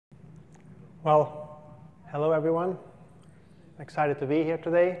Well, hello everyone. I'm excited to be here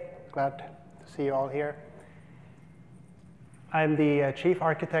today. Glad to see you all here. I'm the chief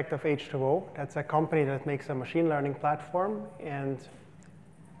architect of H2O. That's a company that makes a machine learning platform. And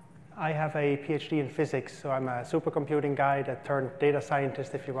I have a PhD in physics, so I'm a supercomputing guy that turned data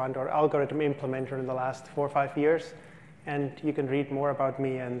scientist, if you want, or algorithm implementer in the last 4 or 5 years. And you can read more about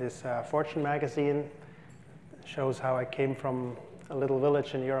me in this Fortune magazine. It shows how I came from a little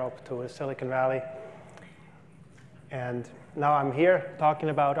village in Europe to Silicon Valley. And now I'm here talking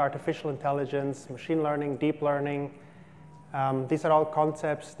about artificial intelligence, machine learning, deep learning. These are all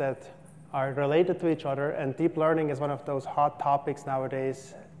concepts that are related to each other, and deep learning is one of those hot topics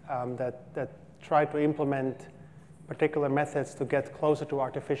nowadays that try to implement particular methods to get closer to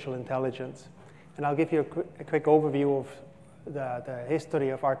artificial intelligence. And I'll give you a quick overview of the history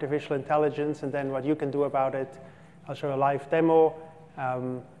of artificial intelligence and then what you can do about it. I'll show a live demo.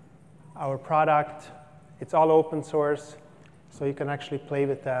 Our product, it's all open source, so you can actually play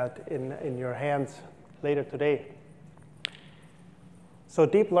with that in your hands later today. So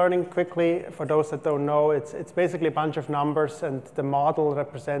deep learning, quickly, for those that don't know, it's basically a bunch of numbers, and the model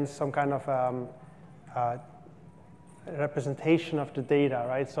represents some kind of representation of the data,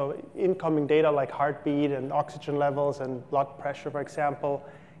 right? So incoming data like heartbeat and oxygen levels and blood pressure, for example,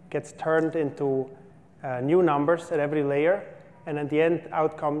 gets turned into new numbers at every layer. And at the end,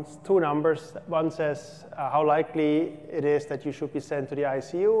 out comes 2 numbers. One says how likely it is that you should be sent to the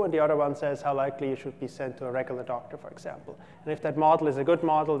ICU, and the other one says how likely you should be sent to a regular doctor, for example. And if that model is a good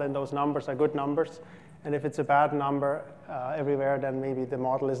model, then those numbers are good numbers. And if it's a bad number everywhere, then maybe the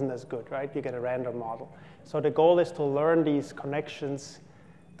model isn't as good, right? You get a random model. So the goal is to learn these connections,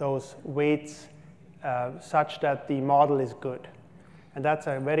 those weights, such that the model is good. And that's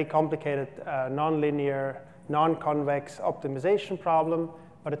a very complicated, nonlinear, non-convex optimization problem,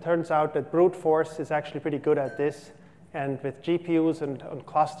 but it turns out that brute force is actually pretty good at this. And with GPUs and on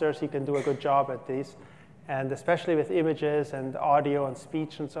clusters, you can do a good job at these. And especially with images and audio and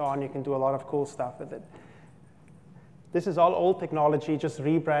speech and so on, you can do a lot of cool stuff with it. This is all old technology, just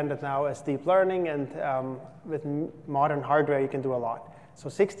rebranded now as deep learning, and with modern hardware, you can do a lot. So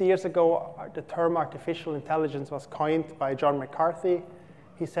 60 years ago, the term artificial intelligence was coined by John McCarthy.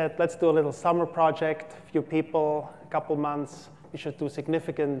 He said, let's do a little summer project, a few people, a couple months. We should do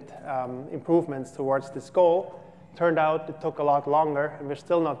significant improvements towards this goal. Turned out it took a lot longer, and we're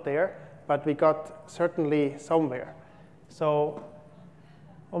still not there, but we got certainly somewhere. So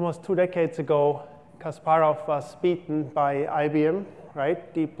almost 2 decades ago, Kasparov was beaten by IBM,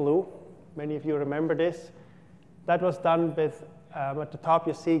 right? Deep Blue. Many of you remember this. That was done with, at the top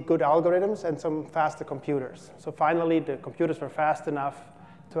you see good algorithms and some faster computers. So finally, the computers were fast enough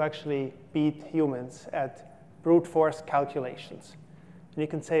to actually beat humans at brute force calculations. And you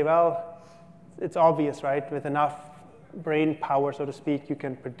can say, well, it's obvious, right? With enough brain power, so to speak, you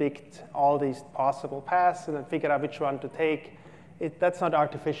can predict all these possible paths and then figure out which one to take. That's not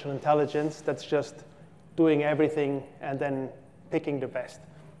artificial intelligence. That's just doing everything and then picking the best.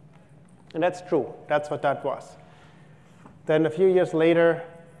 And that's true. That's what that was. Then a few years later,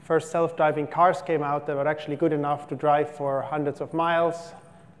 first self-driving cars came out that were actually good enough to drive for hundreds of miles,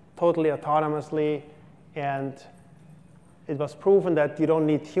 totally autonomously, and it was proven that you don't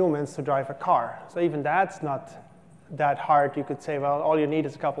need humans to drive a car. So even that's not that hard. You could say, well, all you need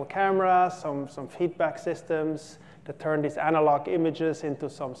is a couple of cameras, some feedback systems that turn these analog images into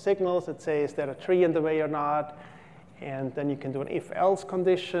some signals that say, is there a tree in the way or not? And then you can do an if-else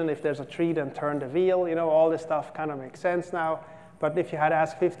condition. If there's a tree, then turn the wheel. You know, all this stuff kind of makes sense now. But if you had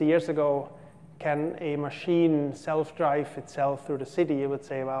asked 50 years ago, can a machine self-drive itself through the city, you would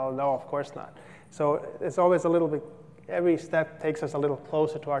say, well, no, of course not. So it's always a little bit, every step takes us a little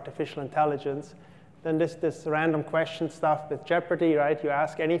closer to artificial intelligence. Then this random question stuff with Jeopardy, right? You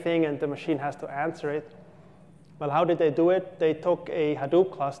ask anything and the machine has to answer it. Well, how did they do it? They took a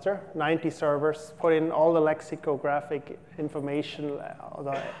Hadoop cluster, 90 servers, put in all the lexicographic information,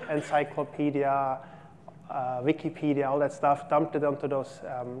 the encyclopedia, Wikipedia, all that stuff, dumped it onto those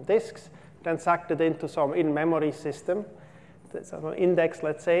disks, then sucked it into some in-memory system, an index,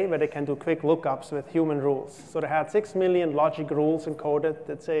 let's say, where they can do quick lookups with human rules. So they had 6 million logic rules encoded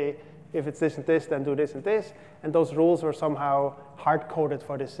that say, if it's this and this, then do this and this. And those rules were somehow hard-coded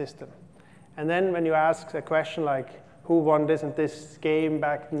for this system. And then when you ask a question like, who won this and this game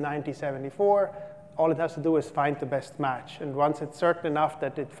back in 1974, all it has to do is find the best match. And once it's certain enough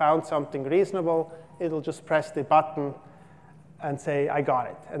that it found something reasonable, it'll just press the button and say, I got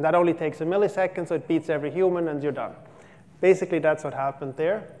it. And that only takes a millisecond, so it beats every human, and you're done. Basically, that's what happened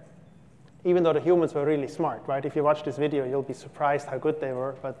there. even though the humans were really smart, right? If you watch this video, you'll be surprised how good they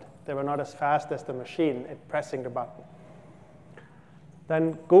were, but they were not as fast as the machine at pressing the button.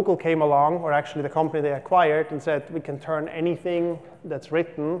 Then Google came along, or actually the company they acquired, and said, we can turn anything that's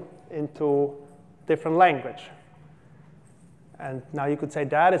written into different language. And now you could say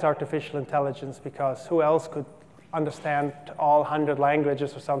that is artificial intelligence, because who else could understand all 100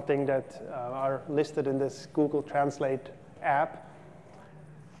 languages or something that are listed in this Google Translate app?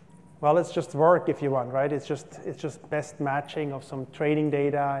 Well, it's just work if you want, right? It's just best matching of some training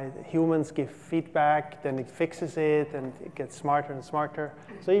data. Humans give feedback, then it fixes it, and it gets smarter and smarter.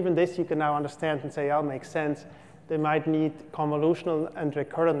 So even this you can now understand and say, oh, makes sense. They might need convolutional and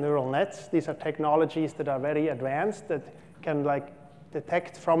recurrent neural nets. These are technologies that are very advanced that can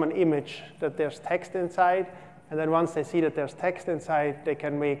detect from an image that there's text inside. And then once they see that there's text inside, they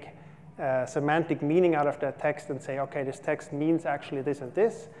can make semantic meaning out of that text and say, OK, this text means actually this and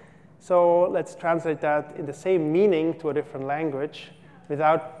this. So let's translate that in the same meaning to a different language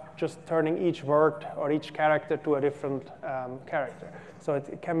without just turning each word or each character to a different character. So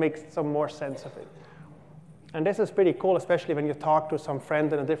it can make some more sense of it. And this is pretty cool, especially when you talk to some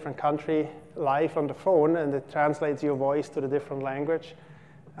friend in a different country live on the phone, and it translates your voice to the different language.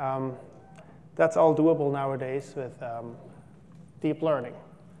 That's all doable nowadays with deep learning.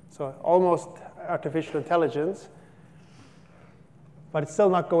 So almost artificial intelligence. But it's still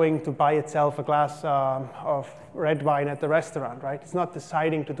not going to buy itself a glass of red wine at the restaurant, right? It's not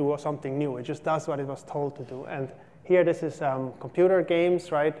deciding to do something new. It just does what it was told to do. And here, this is computer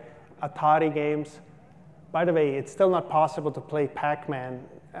games, right? Atari games. By the way, it's still not possible to play Pac-Man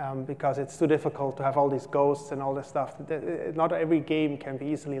because it's too difficult to have all these ghosts and all this stuff. Not every game can be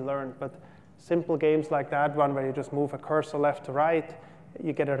easily learned, but simple games like that one where you just move a cursor left to right,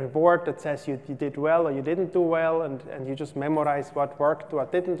 you get a reward that says you did well or you didn't do well, and you just memorize what worked,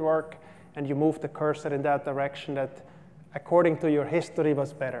 what didn't work, and you move the cursor in that direction that, according to your history,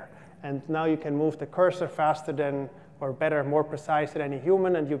 was better. And now you can move the cursor faster than, or better, more precise than any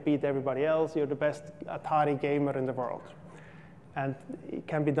human, and you beat everybody else. You're the best Atari gamer in the world. And it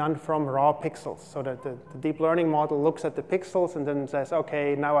can be done from raw pixels, so that the deep learning model looks at the pixels and then says,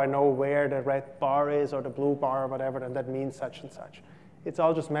 OK, now I know where the red bar is or the blue bar or whatever, and that means such and such. It's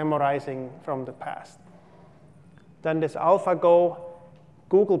all just memorizing from the past. Then this AlphaGo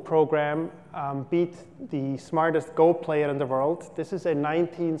Google program beat the smartest Go player in the world. This is a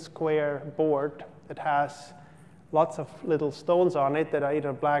 19-square board that has lots of little stones on it that are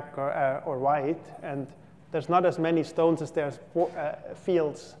either black or white. And there's not as many stones as there's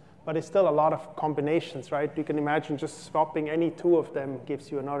fields, but it's still a lot of combinations, right? You can imagine just swapping any two of them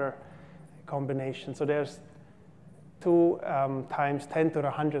gives you another combination. So there's 2 times 10 to the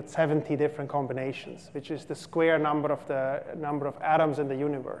 170 different combinations, which is the square number of the number of atoms in the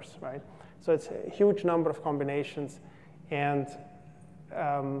universe, right? So it's a huge number of combinations, and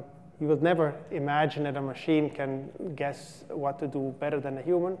you would never imagine that a machine can guess what to do better than a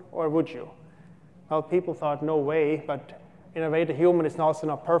human, or would you? Well, people thought, no way, but in a way, the human is also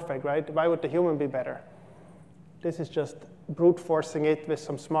not perfect, right? Why would the human be better? This is just brute forcing it with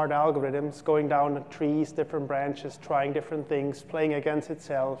some smart algorithms, going down the trees, different branches, trying different things, playing against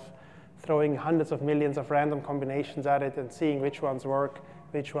itself, throwing hundreds of millions of random combinations at it and seeing which ones work,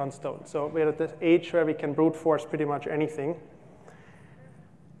 which ones don't. So we're at this age where we can brute force pretty much anything.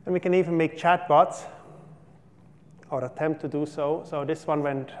 And we can even make chatbots, or attempt to do so. So this one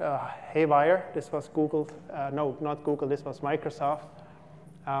went haywire. This was Google. No, not Google. This was Microsoft.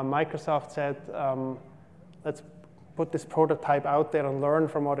 Microsoft said, let's put this prototype out there and learn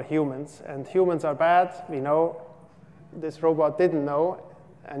from other humans. And humans are bad. We know. This robot didn't know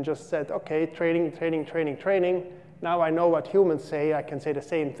and just said, OK, training, training, training, training. Now I know what humans say. I can say the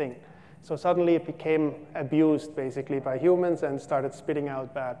same thing. So suddenly it became abused, basically, by humans and started spitting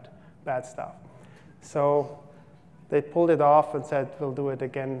out bad stuff. So they pulled it off and said, we'll do it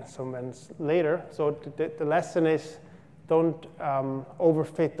again some months later. So the lesson is, don't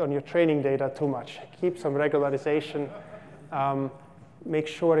overfit on your training data too much. Keep some regularization. Make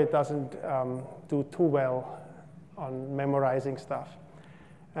sure it doesn't do too well on memorizing stuff.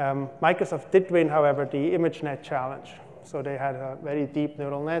 Microsoft did win, however, the ImageNet challenge. So they had a very deep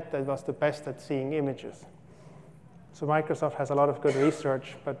neural net that was the best at seeing images. So Microsoft has a lot of good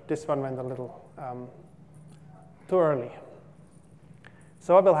research, but this one went a little too early.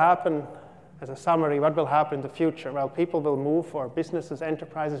 So what will happen, as a summary, what will happen in the future? Well, people will move, or businesses,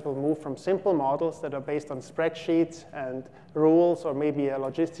 enterprises will move from simple models that are based on spreadsheets and rules, or maybe a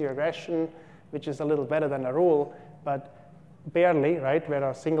logistic regression, which is a little better than a rule, but barely, right, where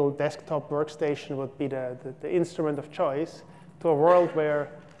a single desktop workstation would be the instrument of choice, to a world where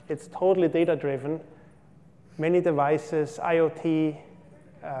It's totally data-driven. Many devices, IoT,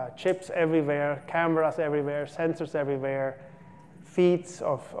 chips everywhere, cameras everywhere, sensors everywhere, feeds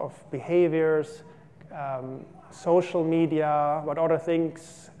of behaviors, social media, what other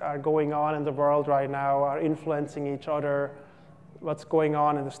things are going on in the world right now are influencing each other, what's going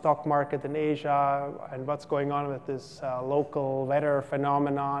on in the stock market in Asia, and what's going on with this local weather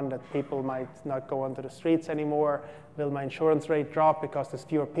phenomenon that people might not go onto the streets anymore. Will my insurance rate drop because there's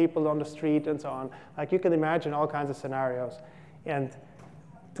fewer people on the street, and so on? Like, you can imagine all kinds of scenarios. And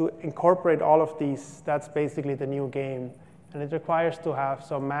to incorporate all of these, that's basically the new game. And it requires to have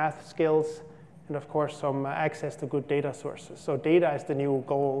some math skills and, of course, some access to good data sources. So data is the new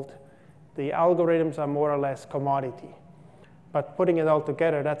gold. The algorithms are more or less commodity. But putting it all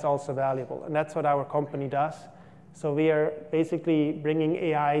together, that's also valuable. And that's what our company does. So we are basically bringing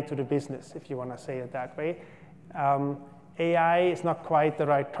AI to the business, if you want to say it that way. AI is not quite the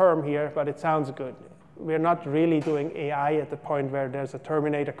right term here, but it sounds good. We're not really doing AI at the point where there's a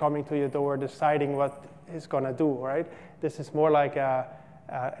Terminator coming to your door deciding what it's going to do, right? This is more like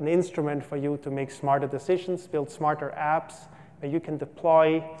an instrument for you to make smarter decisions, build smarter apps, where you can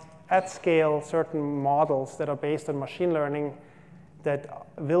deploy at scale certain models that are based on machine learning that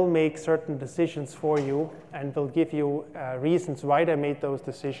will make certain decisions for you and will give you reasons why they made those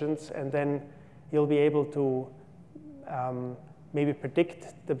decisions, and then you'll be able to maybe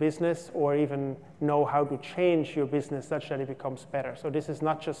predict the business or even know how to change your business such that it becomes better. So this is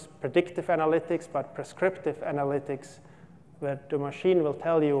not just predictive analytics, but prescriptive analytics, where the machine will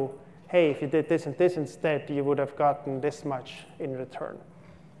tell you, hey, if you did this and this instead, you would have gotten this much in return.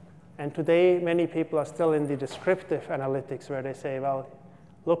 And today, many people are still in the descriptive analytics, where they say, well,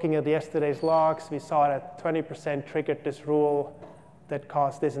 looking at yesterday's logs, we saw that 20% triggered this rule that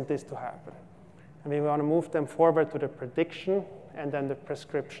caused this and this to happen. And we want to move them forward to the prediction and then the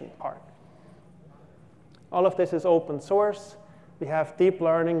prescription part. All of this is open source. We have deep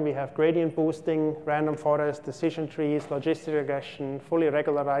learning, we have gradient boosting, random forest, decision trees, logistic regression, fully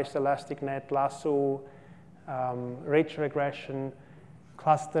regularized elastic net, lasso, ridge regression,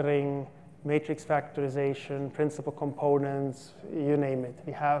 clustering, matrix factorization, principal components, you name it.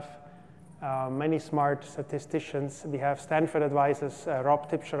 We have many smart statisticians. We have Stanford advisors, Rob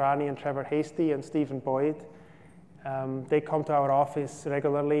Tibshirani and Trevor Hasty and Stephen Boyd. They come to our office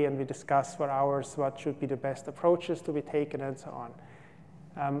regularly, and we discuss for hours what should be the best approaches to be taken and so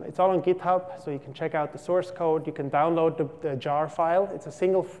on. It's all on GitHub, so you can check out the source code. You can download the jar file. It's a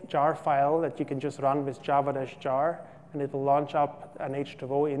single jar file that you can just run with java-jar, and it will launch up an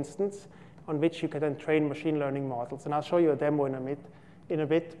H2O instance on which you can then train machine learning models. And I'll show you a demo in a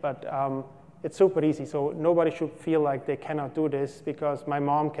bit, but it's super easy. So nobody should feel like they cannot do this, because my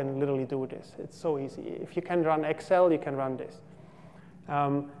mom can literally do this. It's so easy. If you can run Excel, you can run this.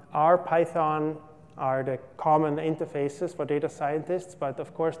 R, Python are the common interfaces for data scientists, but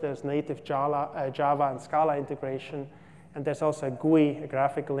of course there's native Java and Scala integration, and there's also a GUI, a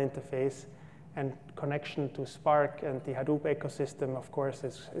graphical interface, and connection to Spark and the Hadoop ecosystem, of course,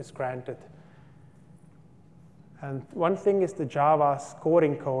 is granted. And one thing is the Java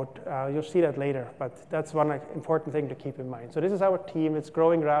scoring code. You'll see that later, but that's one important thing to keep in mind. So this is our team. It's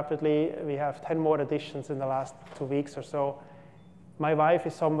growing rapidly. We have 10 more additions in the last 2 weeks or so. My wife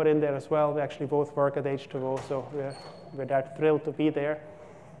is somewhere in there as well. We actually both work at H2O, so we're that thrilled to be there.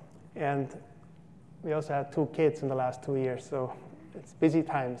 And we also had 2 kids in the last 2 years, so it's busy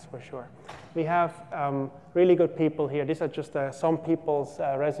times for sure. We have really good people here. These are just some people's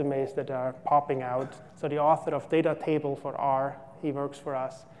resumes that are popping out. So the author of Data Table for R, he works for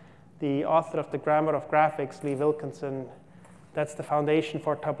us. The author of the Grammar of Graphics, Lee Wilkinson, that's the foundation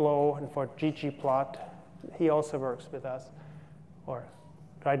for Tableau and for ggplot. He also works with us, or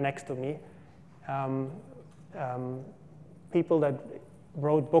right next to me. People that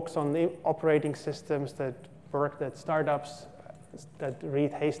wrote books on the operating systems, that worked at startups, that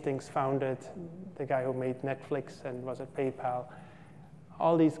Reed Hastings founded, the guy who made Netflix and was at PayPal.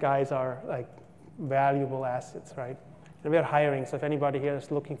 All these guys are like valuable assets, right? And we are hiring, so if anybody here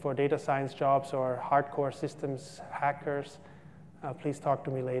is looking for data science jobs or hardcore systems hackers, please talk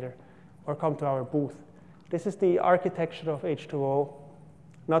to me later or come to our booth. This is the architecture of H2O.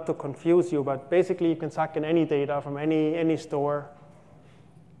 Not to confuse you, but basically you can suck in any data from any store.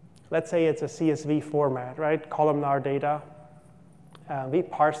 Let's say it's a CSV format, right? Columnar data. We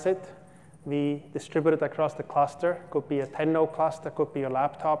parse it. We distribute it across the cluster. Could be a 10-node cluster, could be your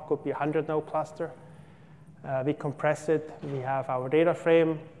laptop, could be a 100-node cluster. We compress it. We have our data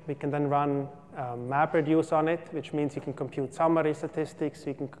frame. We can then run MapReduce on it, which means you can compute summary statistics.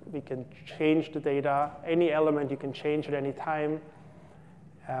 We can change the data. Any element you can change at any time.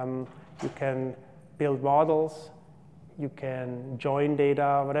 You can build models. You can join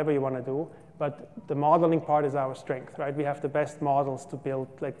data, whatever you want to do. But the modeling part is our strength, right? We have the best models to build,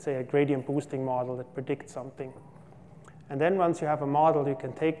 let's say, a gradient boosting model that predicts something. And then once you have a model, you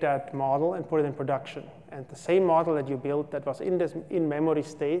can take that model and put it in production. And the same model that you built that was in this in-memory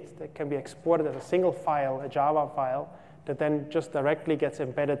state that can be exported as a single file, a Java file, that then just directly gets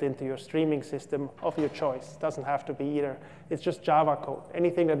embedded into your streaming system of your choice. It doesn't have to be either. It's just Java code.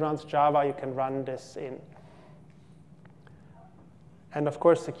 Anything that runs Java, you can run this in. And of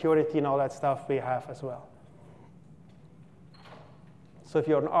course, security and all that stuff we have as well. So if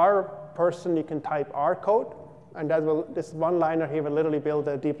you're an R person, you can type R code. And that will, this one-liner here will literally build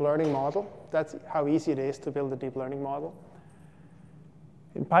a deep learning model. That's how easy it is to build a deep learning model.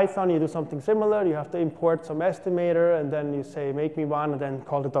 In Python, you do something similar. You have to import some estimator, and then you say, make me one, and then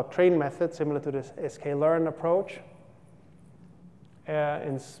call the .train method, similar to this sklearn approach.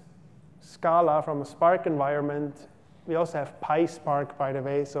 In Scala, from a Spark environment, we also have PySpark, by the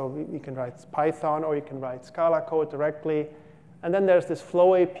way, so we can write Python, or you can write Scala code directly. And then there's this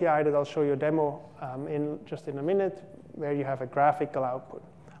Flow API that I'll show you a demo just in a minute, where you have a graphical output.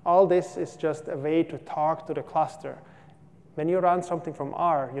 All this is just a way to talk to the cluster. When you run something from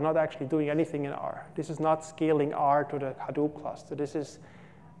R, you're not actually doing anything in R. This is not scaling R to the Hadoop cluster.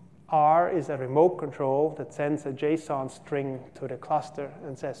 R is a remote control that sends a JSON string to the cluster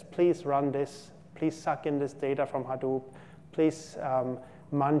and says, please run this, please suck in this data from Hadoop, please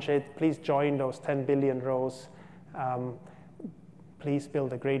munch it, please join those 10 billion rows. Please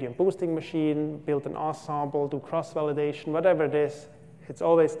build a gradient boosting machine, build an ensemble, do cross-validation, whatever it is. It's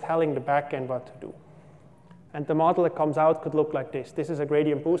always telling the backend what to do. And the model that comes out could look like this. This is a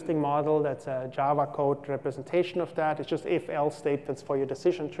gradient boosting model. That's a Java code representation of that. It's just if-else statements for your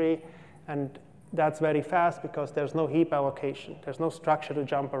decision tree. And that's very fast because there's no heap allocation. There's no structure to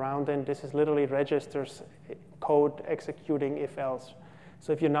jump around in. This is literally registers code executing if-else.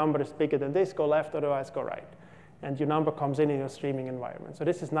 So if your number is bigger than this, go left, otherwise go right. And your number comes in your streaming environment. So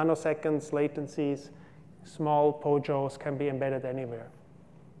this is nanoseconds, latencies, small POJOs can be embedded anywhere.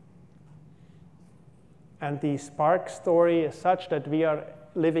 And the Spark story is such that we are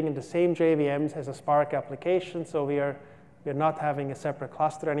living in the same JVMs as a Spark application, so we're not having a separate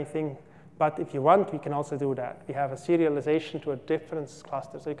cluster or anything. But if you want, we can also do that. We have a serialization to a different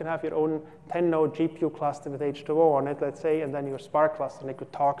cluster. So you can have your own 10-node GPU cluster with H2O on it, let's say, and then your Spark cluster, and they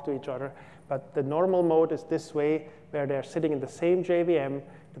could talk to each other. But the normal mode is this way, where they're sitting in the same JVM.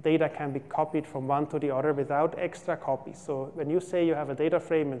 The data can be copied from one to the other without extra copies. So when you say you have a data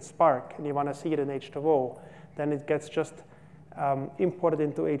frame in Spark and you want to see it in H2O, then it gets just imported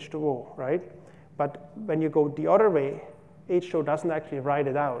into H2O, right? But when you go the other way, H2O doesn't actually write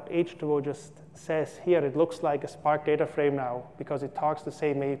it out. H2O just says, here, it looks like a Spark data frame now because it talks the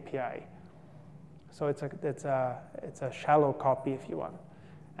same API. So it's a shallow copy, if you want.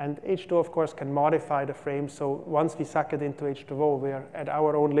 And H2O, of course, can modify the frame. So once we suck it into H2O, we're at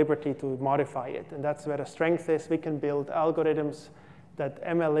our own liberty to modify it. And that's where the strength is. We can build algorithms that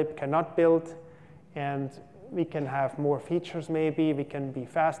MLlib cannot build. And we can have more features, maybe. We can be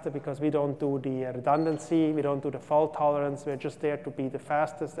faster because we don't do the redundancy. We don't do the fault tolerance. We're just there to be the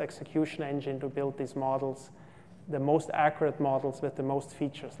fastest execution engine to build these models, the most accurate models with the most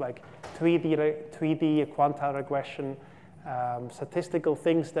features, like 3D quantile regression, statistical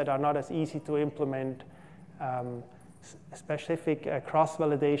things that are not as easy to implement, specific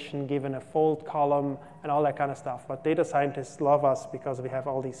cross-validation given a fold column, and all that kind of stuff. But data scientists love us because we have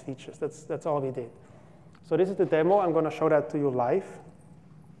all these features. That's all we did. So this is the demo. I'm going to show that to you live.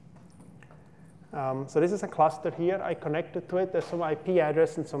 So this is a cluster here. I connected to it. There's some IP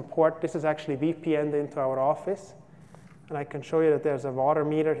address and some port. This is actually VPN'd into our office. And I can show you that there's a water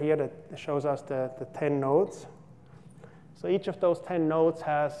meter here that shows us the 10 nodes. So each of those 10 nodes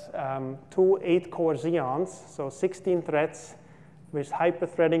has two 8-core Xeons, so 16 threads with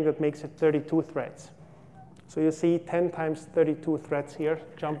hyperthreading that makes it 32 threads. So you see 10 times 32 threads here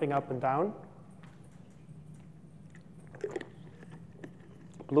jumping up and down.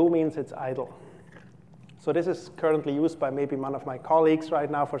 Blue means it's idle. So this is currently used by maybe one of my colleagues right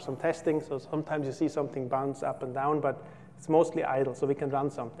now for some testing. So sometimes you see something bounce up and down, but it's mostly idle, so we can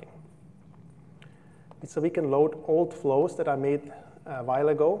run something. So we can load old flows that I made a while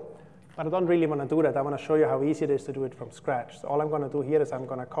ago, but I don't really want to do that. I want to show you how easy it is to do it from scratch. So all I'm going to do here is I'm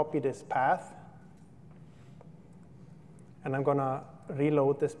going to copy this path, and I'm going to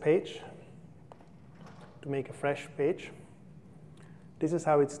reload this page to make a fresh page. This is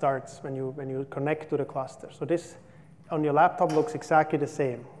how it starts when you connect to the cluster. So this on your laptop looks exactly the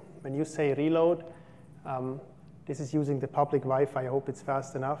same. When you say reload, This is using the public Wi-Fi. I hope it's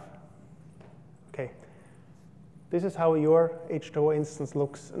fast enough. OK. This is how your H2O instance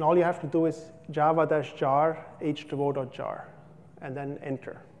looks. And all you have to do is java-jar h2o.jar, and then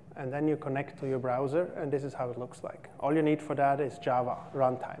enter. And then you connect to your browser, and this is how it looks like. All you need for that is Java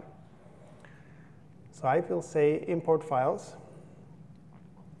runtime. So I will say import files,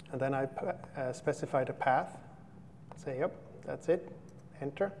 and then I specify the path. Say, yep, that's it,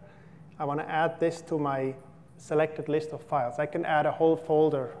 enter. I want to add this to my selected list of files. I can add a whole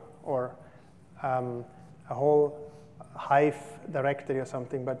folder or a whole Hive directory or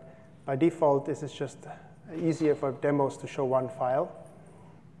something, but by default, this is just easier for demos to show one file.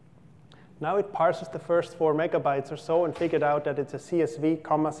 Now it parses the first 4 megabytes or so and figured out that it's a CSV,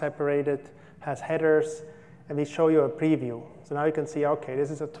 comma separated, has headers, and we show you a preview. So now you can see, OK, this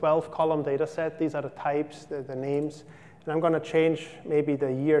is a 12-column data set. These are the types, the names. And I'm going to change maybe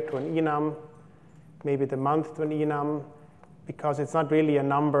the year to an enum, maybe the month to an enum, because it's not really a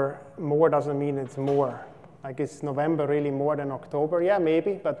number. More doesn't mean it's more. Like, is November really more than October? Yeah,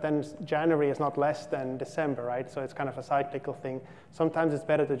 maybe, but then January is not less than December, right? So it's kind of a cyclical thing. Sometimes it's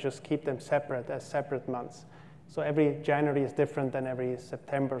better to just keep them separate as separate months. So every January is different than every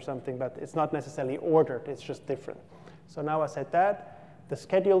September or something, but it's not necessarily ordered. It's just different. So now I said that. The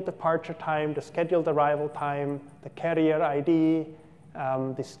scheduled departure time, the scheduled arrival time, the carrier ID,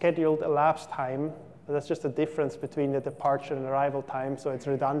 the scheduled elapsed time. That's just a difference between the departure and arrival time, so it's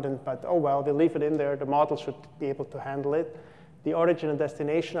redundant, but oh well, we'll leave it in there. The model should be able to handle it. The origin and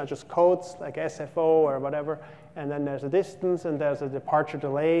destination are just codes, like SFO or whatever, and then there's a distance, and there's a departure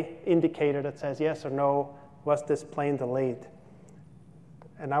delay indicator that says yes or no, was this plane delayed?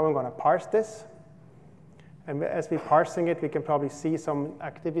 And now I'm going to parse this. And as we're parsing it, we can probably see some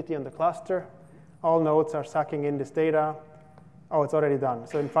activity on the cluster. All nodes are sucking in this data. Oh, it's already done.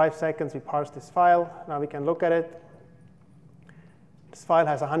 So in 5 seconds, we parse this file. Now we can look at it. This file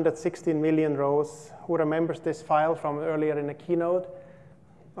has 116 million rows. Who remembers this file from earlier in the keynote?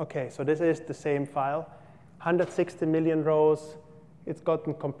 OK, so this is the same file. 160 million rows. It's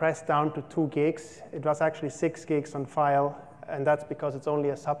gotten compressed down to 2 gigs. It was actually 6 gigs on file, and that's because it's only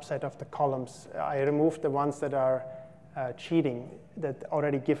a subset of the columns. I removed the ones that are cheating, that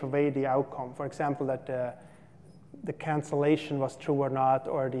already give away the outcome. For example, that the cancellation was true or not,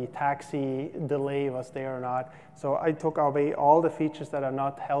 or the taxi delay was there or not. So I took away all the features that are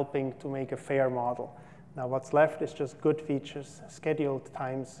not helping to make a fair model. Now what's left is just good features, scheduled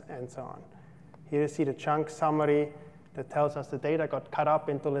times, and so on. Here you see the chunk summary that tells us the data got cut up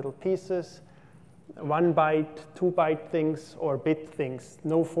into little pieces, 1 byte, 2 byte things, or bit things.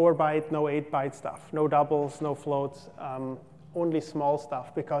 No 4 byte, no 8 byte stuff, no doubles, no floats. Only small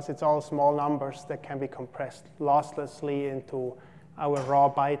stuff, because it's all small numbers that can be compressed losslessly into our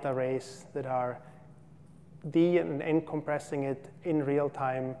raw byte arrays that are de- and n-compressing it in real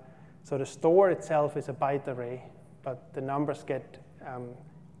time. So the store itself is a byte array, but the numbers get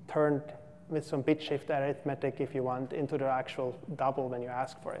turned with some bit shift arithmetic, if you want, into the actual double when you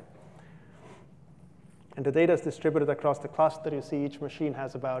ask for it. And the data is distributed across the cluster. You see each machine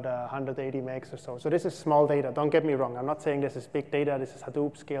has about 180 megs or so. So this is small data. Don't get me wrong. I'm not saying this is big data. This is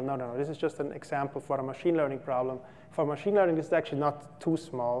Hadoop scale. No, no, no. This is just an example for a machine learning problem. For machine learning, this is actually not too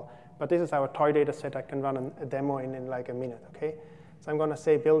small. But this is our toy data set. I can run a demo in like a minute, OK? So I'm going to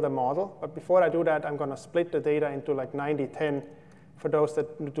say build a model. But before I do that, I'm going to split the data into like 90-10. For those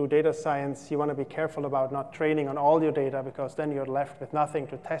that do data science, you want to be careful about not training on all your data, because then you're left with nothing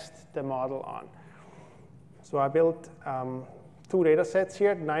to test the model on. So I built 2 data sets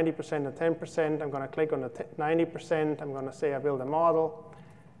here, 90% and 10%. I'm going to click on the 90%. I'm going to say I build a model.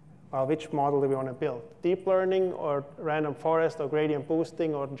 Well, which model do we want to build? Deep learning, or random forest, or gradient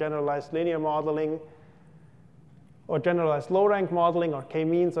boosting, or generalized linear modeling, or generalized low-rank modeling, or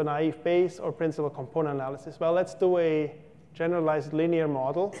k-means, or naive Bayes, or principal component analysis? Well, let's do a generalized linear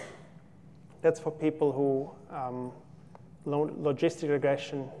model. That's for people who logistic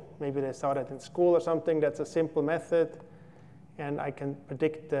regression. Maybe they saw that in school or something. That's a simple method. And I can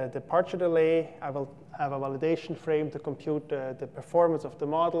predict the departure delay. I will have a validation frame to compute the performance of the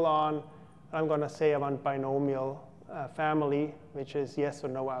model on. I'm going to say I want binomial family, which is yes or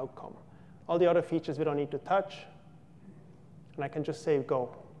no outcome. All the other features we don't need to touch. And I can just say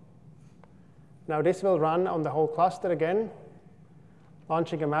go. Now this will run on the whole cluster again,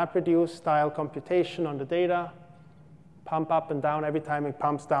 launching a MapReduce style computation on the data. Pump up and down. Every time it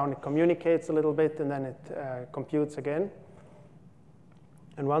pumps down, it communicates a little bit, and then it computes again.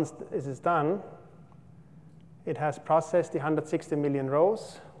 And once this is done, it has processed the 160 million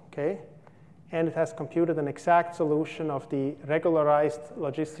rows, okay? And it has computed an exact solution of the regularized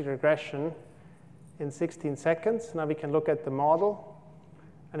logistic regression. in 16 seconds. Now we can look at the model,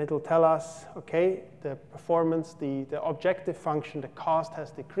 and it will tell us, okay, the performance, the objective function, the cost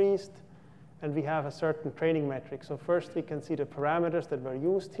has decreased, and we have a certain training metric. So first we can see the parameters that were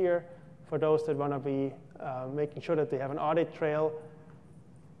used here for those that want to be making sure that they have an audit trail.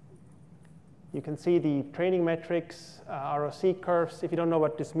 You can see the training metrics, ROC curves. If you don't know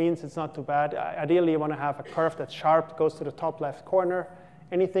what this means, it's not too bad. Ideally, you want to have a curve that's sharp, goes to the top left corner.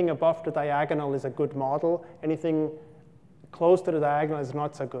 Anything above the diagonal is a good model. Anything close to the diagonal is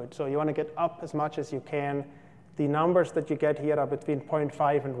not so good. So you want to get up as much as you can. The numbers that you get here are between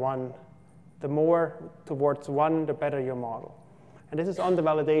 0.5 and 1. The more towards 1, the better your model. And this is on the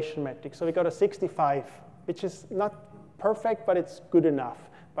validation metric. So we got a 65, which is not perfect, but it's good enough.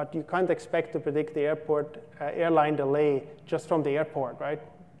 But you can't expect to predict the airline delay just from the airport, right?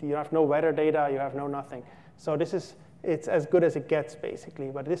 You have no weather data, you have no nothing. So it's as good as it gets, basically.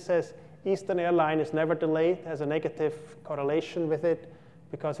 But this says Eastern Airline is never delayed, has a negative correlation with it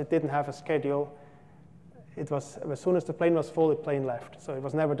because it didn't have a schedule. It was, as soon as the plane was full, the plane left. So it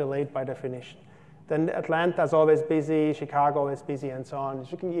was never delayed by definition. Then Atlanta is always busy, Chicago is busy, and so on.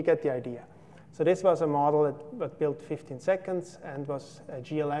 You get the idea. So this was a model that was built 15 seconds and was a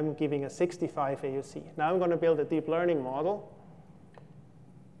GLM giving a 65 AUC. Now I'm going to build a deep learning model.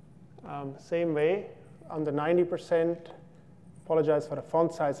 Same way, under 90%. Apologize for the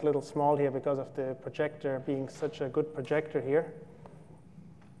font size, a little small here because of the projector being such a good projector here.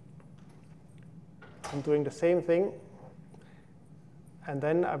 I'm doing the same thing. And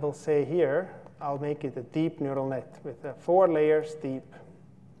then I will say here, I'll make it a deep neural net with 4 layers deep.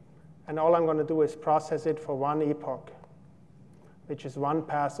 And all I'm going to do is process it for 1 epoch, which is 1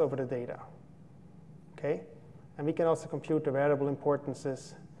 pass over the data. Okay? And we can also compute the variable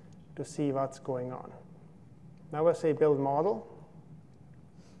importances to see what's going on. Now I say build model.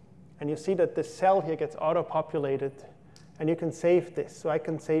 And you see that this cell here gets auto-populated. And you can save this. So I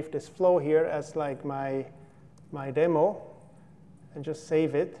can save this flow here as like my demo and just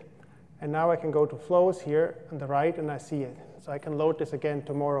save it. And now I can go to flows here on the right, and I see it. So I can load this again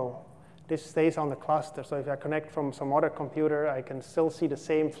tomorrow. This stays on the cluster. So if I connect from some other computer, I can still see the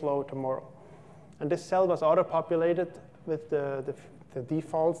same flow tomorrow. And this cell was auto-populated with the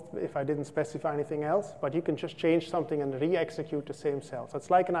defaults if I didn't specify anything else. But you can just change something and re-execute the same cell. So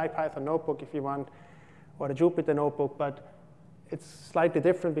it's like an IPython notebook if you want, or a Jupyter notebook. But it's slightly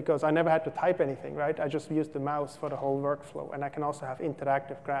different because I never had to type anything, right? I just used the mouse for the whole workflow. And I can also have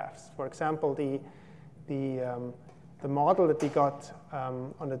interactive graphs. For example, the model that we got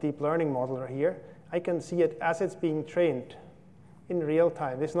on the deep learning modeler here, I can see it as it's being trained in real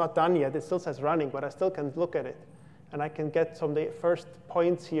time. It's not done yet. It still says running, but I still can look at it. And I can get some of the first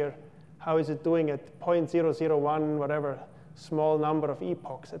points here. How is it doing at 0.001, whatever, small number of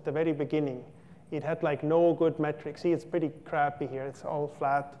epochs at the very beginning? It had like no good metrics. See, it's pretty crappy here. It's all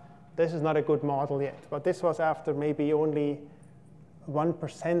flat. This is not a good model yet. But this was after maybe only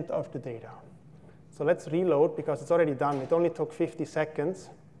 1% of the data. So let's reload because it's already done. It only took 50 seconds.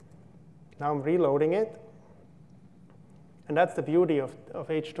 Now I'm reloading it. And that's the beauty of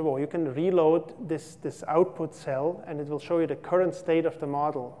H2O. You can reload this output cell, and it will show you the current state of the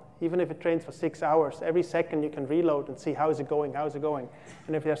model. Even if it trains for 6 hours, every second you can reload and see how is it going, how is it going.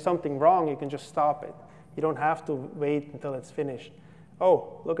 And if there's something wrong, you can just stop it. You don't have to wait until it's finished.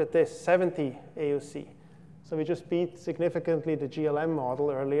 Oh, look at this, 70 AUC. So we just beat significantly the GLM model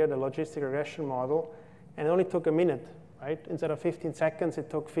earlier, the logistic regression model, and it only took a minute, right? Instead of 15 seconds, it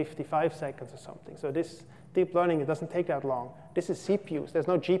took 55 seconds or something. So this deep learning, it doesn't take that long. This is CPUs. There's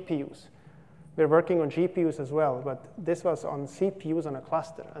no GPUs. We're working on GPUs as well, but this was on CPUs on a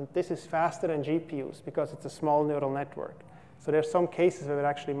cluster. And this is faster than GPUs because it's a small neural network. So there's some cases where we're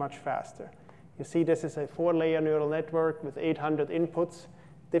actually much faster. You see this is a 4-layer neural network with 800 inputs,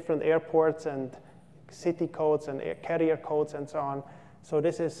 different airports and city codes and carrier codes and so on. So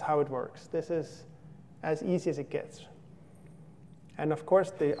this is how it works. This is as easy as it gets. And of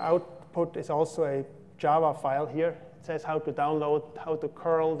course, the output is also a Java file here. It says how to download, how to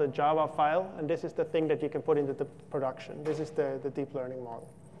curl the Java file, and this is the thing that you can put into the production. This is the deep learning model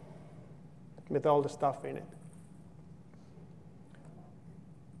with all the stuff in it.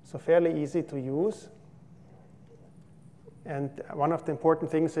 So fairly easy to use. And one of the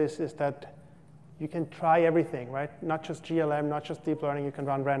important things is that you can try everything, right? Not just GLM, not just deep learning. You can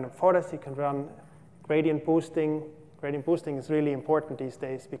run random forest, you can run gradient boosting. Gradient boosting is really important these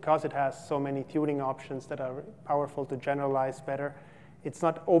days because it has so many tuning options that are powerful to generalize better. It's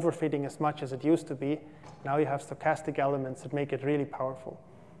not overfitting as much as it used to be. Now you have stochastic elements that make it really powerful.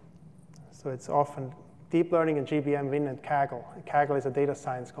 So it's often deep learning and GBM win at Kaggle. Kaggle is a data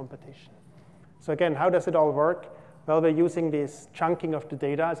science competition. So again, how does it all work? Well, we're using this chunking of the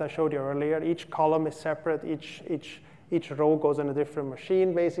data, as I showed you earlier. Each column is separate. Each row goes on a different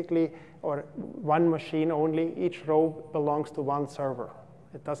machine, basically, or one machine only. Each row belongs to one server.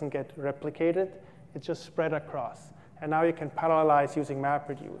 It doesn't get replicated. It's just spread across. And now you can parallelize using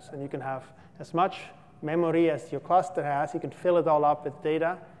MapReduce. And you can have as much memory as your cluster has. You can fill it all up with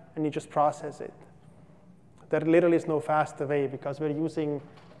data, and you just process it. There literally is no faster way, because we're using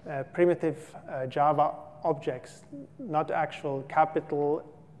primitive Java objects, not actual capital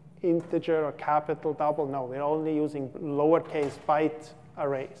integer or capital double. No, we're only using lowercase byte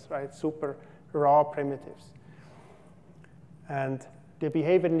arrays, right? Super raw primitives. And the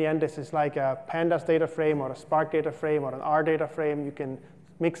behavior in the end is like a pandas data frame or a Spark data frame or an R data frame. You can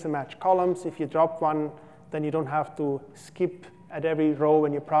mix and match columns. If you drop one, then you don't have to skip at every row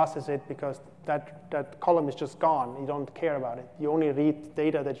when you process it, because that column is just gone. You don't care about it. You only read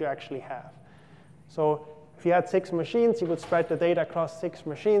data that you actually have. So if you had 6 machines, you would spread the data across 6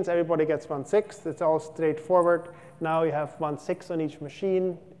 machines. Everybody gets 1/6. It's all straightforward. Now you have 1/6 on each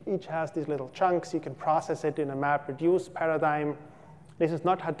machine. Each has these little chunks. You can process it in a MapReduce paradigm. This is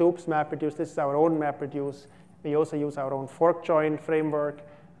not Hadoop's MapReduce. This is our own MapReduce. We also use our own fork join framework,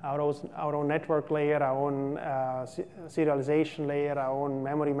 our own network layer, our own serialization layer, our own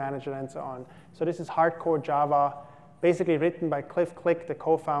memory manager, and so on. So this is hardcore Java, basically written by Cliff Click, the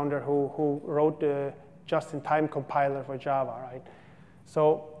co-founder who wrote the just-in-time compiler for Java, right?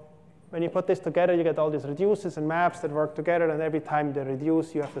 So when you put this together, you get all these reduces and maps that work together, and every time they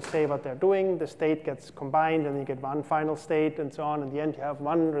reduce, you have to say what they're doing. The state gets combined, and you get one final state, and so on. In the end, you have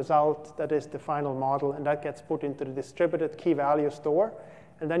one result that is the final model, and that gets put into the distributed key-value store.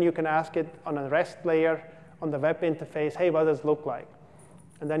 And then you can ask it on a REST layer on the web interface, hey, what does it look like?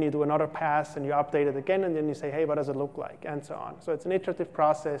 And then you do another pass, and you update it again, and then you say, hey, what does it look like? And so on. So it's an iterative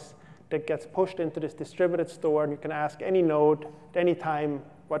process that gets pushed into this distributed store, and you can ask any node at any time,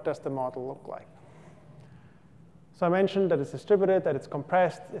 what does the model look like? So I mentioned that it's distributed, that it's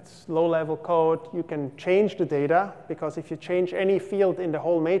compressed, it's low-level code. You can change the data, because if you change any field in the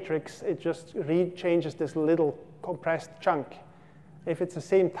whole matrix, it just changes this little compressed chunk. If it's the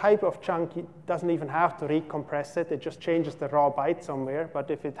same type of chunk, it doesn't even have to recompress it. It just changes the raw byte somewhere.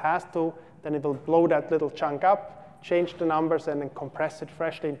 But if it has to, then it will blow that little chunk up, change the numbers, and then compress it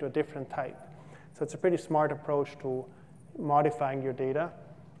freshly into a different type. So it's a pretty smart approach to modifying your data.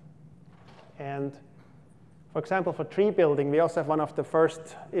 And for example, for tree building, we also have one of the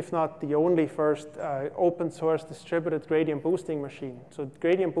first, if not the only first, open source distributed gradient boosting machine. So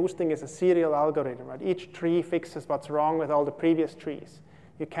gradient boosting is a serial algorithm, right? Each tree fixes what's wrong with all the previous trees.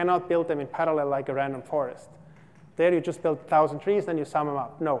 You cannot build them in parallel like a random forest. There you just build 1,000 trees, then you sum them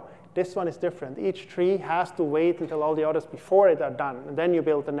up. No, this one is different. Each tree has to wait until all the others before it are done, and then you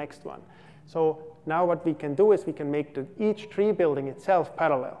build the next one. So now what we can do is we can make each tree building itself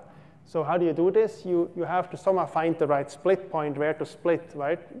parallel. So how do you do this? You have to somehow find the right split point where to split,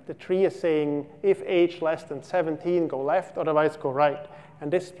 right? The tree is saying, if age less than 17, go left, otherwise go right.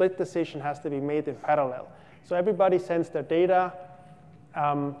 And this split decision has to be made in parallel. So everybody sends their data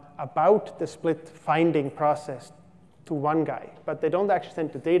about the split finding process to one guy. But they don't actually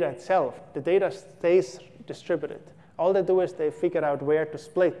send the data itself. The data stays distributed. All they do is they figure out where to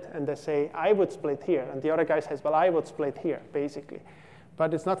split. And they say, I would split here. And the other guy says, well, I would split here, basically.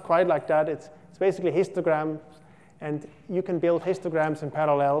 But it's not quite like that. It's basically histograms, and you can build histograms in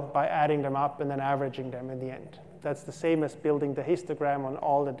parallel by adding them up and then averaging them in the end. That's the same as building the histogram on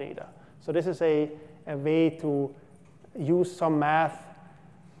all the data. So this is a way to use some math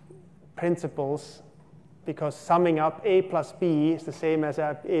principles, because summing up A plus B is the same as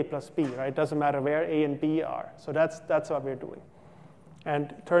A plus B, right? It doesn't matter where A and B are. So that's what we're doing.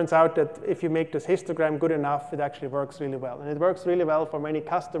 And it turns out that if you make this histogram good enough, it actually works really well. And it works really well for many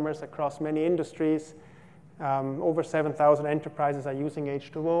customers across many industries. Over 7,000 enterprises are using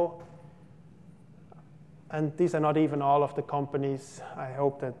H2O. And these are not even all of the companies. I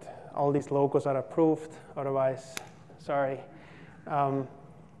hope that all these logos are approved. Otherwise, sorry.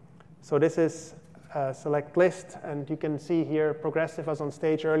 So this is a select list. And you can see here, Progressive was on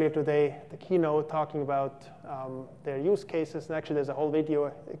stage earlier today, the keynote, talking about their use cases. And actually, there's a whole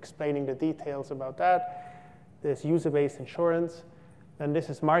video explaining the details about that. There's user-based insurance. Then this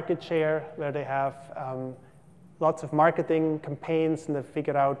is market share, where they have lots of marketing campaigns, and they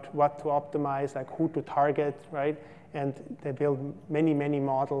figure out what to optimize, like who to target, right? And they build many, many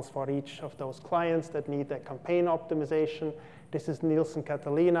models for each of those clients that need a campaign optimization. This is Nielsen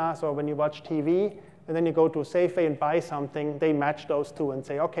Catalina. So when you watch TV, and then you go to a Safeway and buy something, they match those two and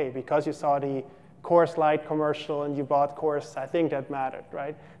say, OK, because you saw the Coors Light commercial and you bought Coors, I think that mattered,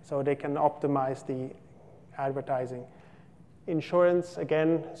 right? So they can optimize the advertising. Insurance,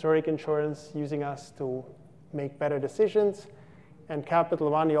 again, Zurich Insurance using us to make better decisions. And Capital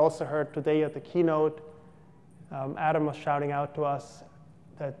One, you also heard today at the keynote, Adam was shouting out to us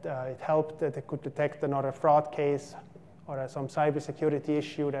that it helped that they could detect another fraud case or some cybersecurity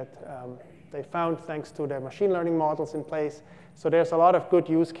issue that they found thanks to their machine learning models in place. So there's a lot of good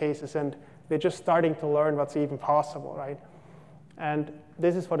use cases, and we're just starting to learn what's even possible, right? And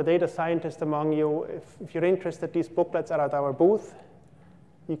this is for the data scientists among you. If you're interested, these booklets are at our booth.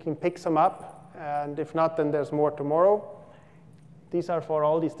 You can pick some up, and if not, then there's more tomorrow. These are for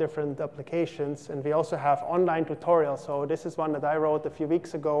all these different applications, and we also have online tutorials. So this is one that I wrote a few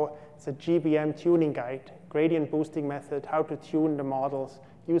weeks ago. It's a GBM tuning guide, gradient boosting method, how to tune the models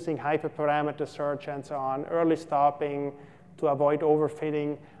using hyperparameter search and so on, early stopping to avoid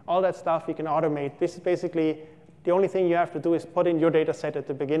overfitting, all that stuff you can automate. This is basically the only thing you have to do is put in your data set at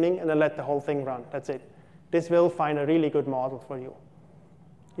the beginning and then let the whole thing run. That's it. This will find a really good model for you.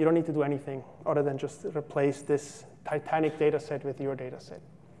 You don't need to do anything other than just replace this Titanic data set with your data set.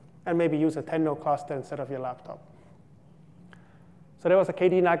 And maybe use a 10-node cluster instead of your laptop. So there was a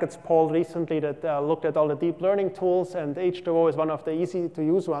KD Nuggets poll recently that looked at all the deep learning tools, and H2O is one of the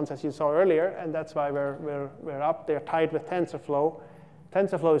easy-to-use ones, as you saw earlier, and that's why we're up there tied with TensorFlow.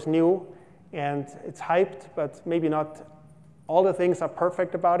 TensorFlow is new, and it's hyped, but maybe not all the things are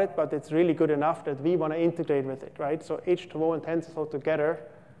perfect about it, but it's really good enough that we want to integrate with it, right? So H2O and TensorFlow together,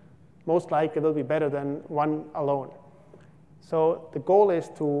 most likely will be better than one alone. So the goal is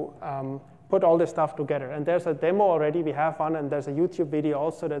to put all this stuff together. And there's a demo already, we have one, and there's a YouTube video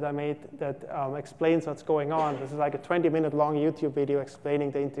also that I made that explains what's going on. This is like a 20-minute long YouTube video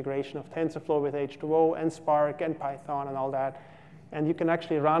explaining the integration of TensorFlow with H2O and Spark and Python and all that. And you can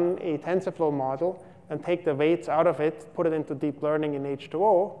actually run a TensorFlow model and take the weights out of it, put it into deep learning in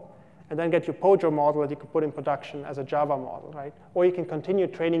H2O, and then get your Pojo model that you could put in production as a Java model, right? Or you can continue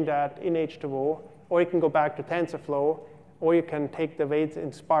training that in H2O, or you can go back to TensorFlow, or you can take the weights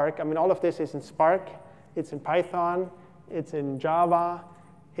in Spark. I mean, all of this is in Spark. It's in Python. It's in Java.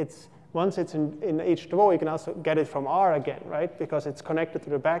 Once it's in H2O, you can also get it from R again, right? Because it's connected to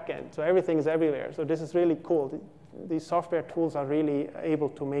the backend. So everything is everywhere. So this is really cool. These software tools are really able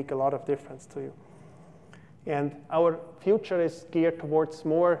to make a lot of difference to you. And our future is geared towards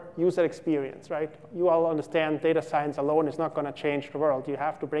more user experience, right? You all understand data science alone is not going to change the world. You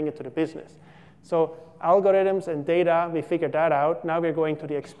have to bring it to the business. So algorithms and data, we figured that out. Now we're going to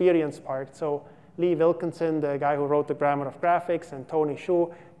the experience part. So Lee Wilkinson, the guy who wrote the Grammar of Graphics, and Tony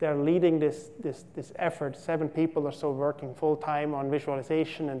Xu, they're leading this effort. 7 people or so working full-time on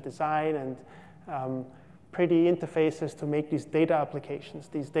visualization and design and pretty interfaces to make these data applications,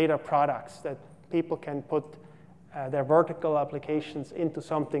 these data products that people can put their vertical applications into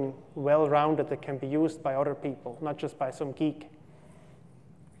something well-rounded that can be used by other people, not just by some geek.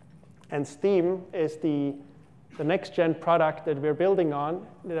 And Steam is the next-gen product that we're building on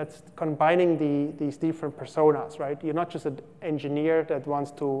that's combining these different personas, right? You're not just an engineer that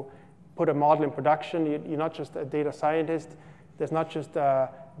wants to put a model in production. You're not just a data scientist. There's not just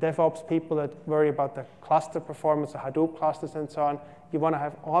DevOps people that worry about the cluster performance, the Hadoop clusters and so on. You want to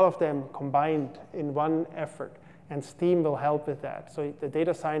have all of them combined in one effort, and Steam will help with that. So the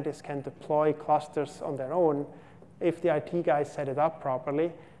data scientists can deploy clusters on their own if the IT guys set it up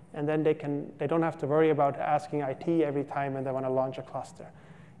properly, and then they don't have to worry about asking IT every time when they want to launch a cluster.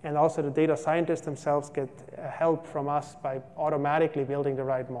 And also the data scientists themselves get help from us by automatically building the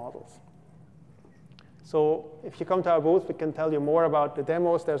right models. So if you come to our booth, we can tell you more about the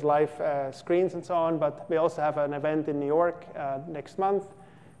demos. There's live screens and so on, but we also have an event in New York next month,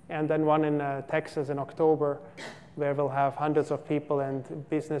 and then one in Texas in October, where we'll have hundreds of people and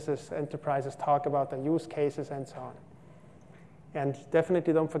businesses, enterprises talk about the use cases and so on. And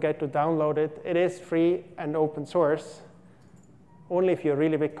definitely don't forget to download it. It is free and open source. Only if you're a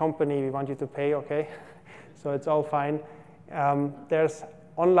really big company, we want you to pay, okay? So it's all fine. There's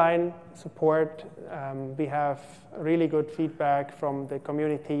online support. We have really good feedback from the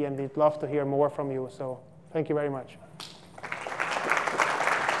community, and we'd love to hear more from you. So thank you very much.